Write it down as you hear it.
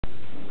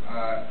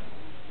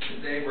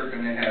Today we're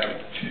going to have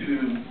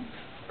two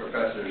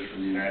professors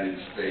from the United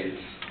States.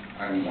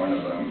 I'm one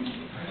of them,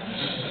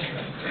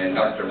 and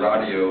Dr.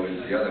 Rautio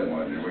is the other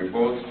one, and we're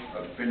both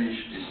of Finnish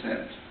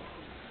descent,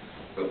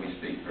 but we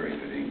speak very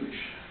good English.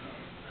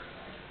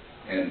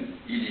 And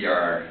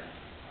EDR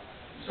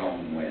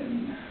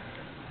Zongwen.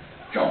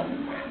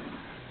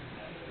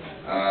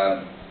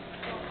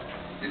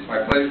 It's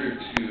my pleasure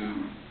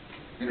to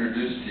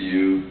introduce to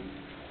you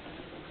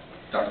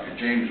Dr.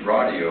 James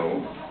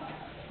Rautio,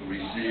 who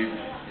received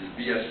his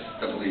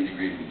BSEE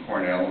degree from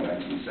Cornell in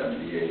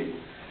 1978,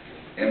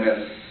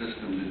 MS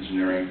Systems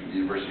Engineering from the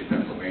University of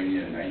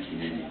Pennsylvania in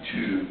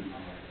 1982,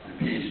 and a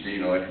PhD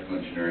in Electrical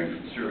Engineering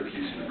from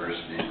Syracuse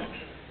University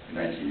in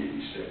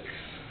 1986.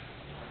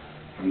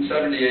 From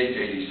 78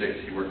 to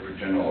 86, he worked for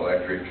General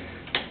Electric,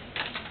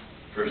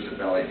 first at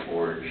Valley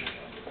Forge,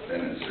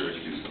 then at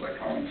Syracuse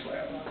Electronics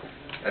Lab.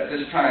 At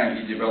this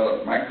time, he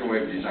developed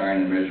microwave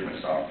design and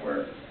measurement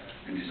software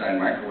and designed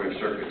microwave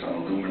circuits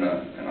on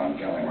alumina and on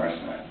gallium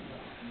arsenide.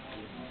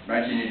 From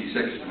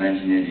 1986 to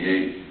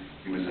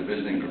 1988, he was a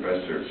visiting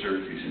professor at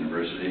Syracuse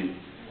University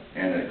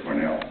and at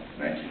Cornell. In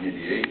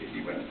 1988,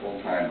 he went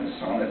full-time with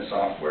Sonnet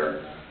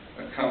Software,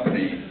 a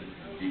company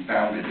he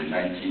founded in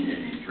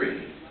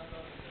 1983.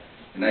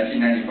 In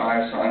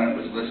 1995, Sonnet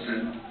was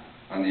listed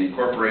on the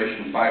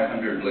Incorporation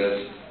 500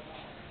 list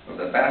of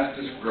the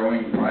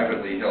fastest-growing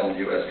privately held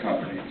U.S.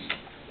 companies,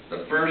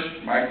 the first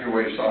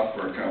microwave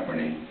software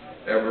company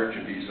ever to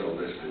be so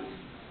listed.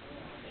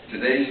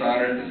 Today,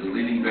 Sonnet is a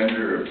leading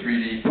vendor of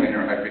 3D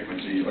planar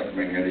high-frequency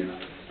electromagnetic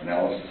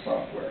analysis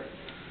software.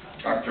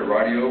 Dr.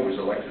 Rautio was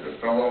elected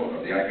a Fellow of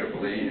the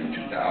IEEE in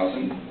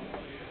 2000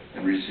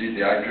 and received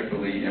the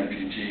IEEE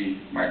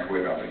MPT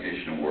Microwave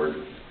Application Award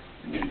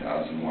in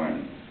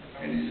 2001,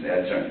 and he's an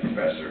adjunct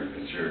professor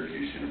at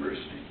Syracuse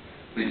University.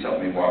 Please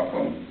help me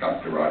welcome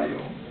Dr.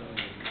 Rautio.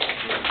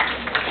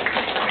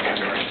 Thank you,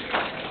 George.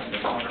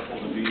 It's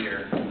wonderful to be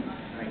here.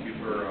 Thank you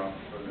for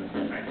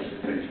the nice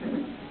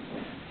invitation.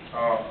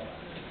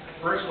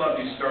 First, let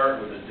me start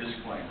with a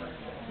disclaimer.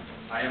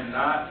 I am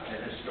not a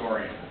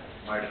historian.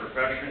 My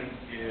profession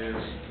is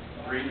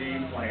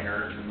 3D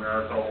planar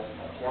numerical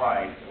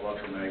applied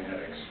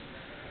electromagnetics.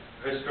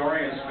 A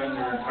historian spends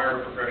their entire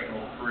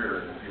professional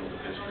career in the field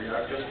of history.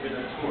 I've just been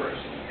a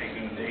tourist,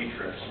 taking day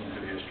trips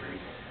into history.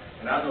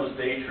 And on those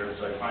day trips,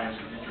 I find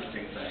some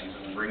interesting things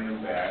and bring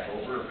them back.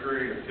 Over a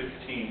period of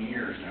 15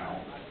 years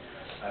now,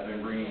 I've been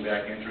bringing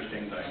back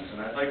interesting things,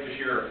 and I'd like to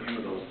share a few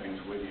of those things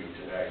with you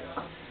today.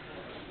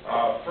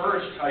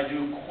 First, I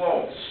do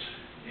quotes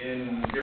in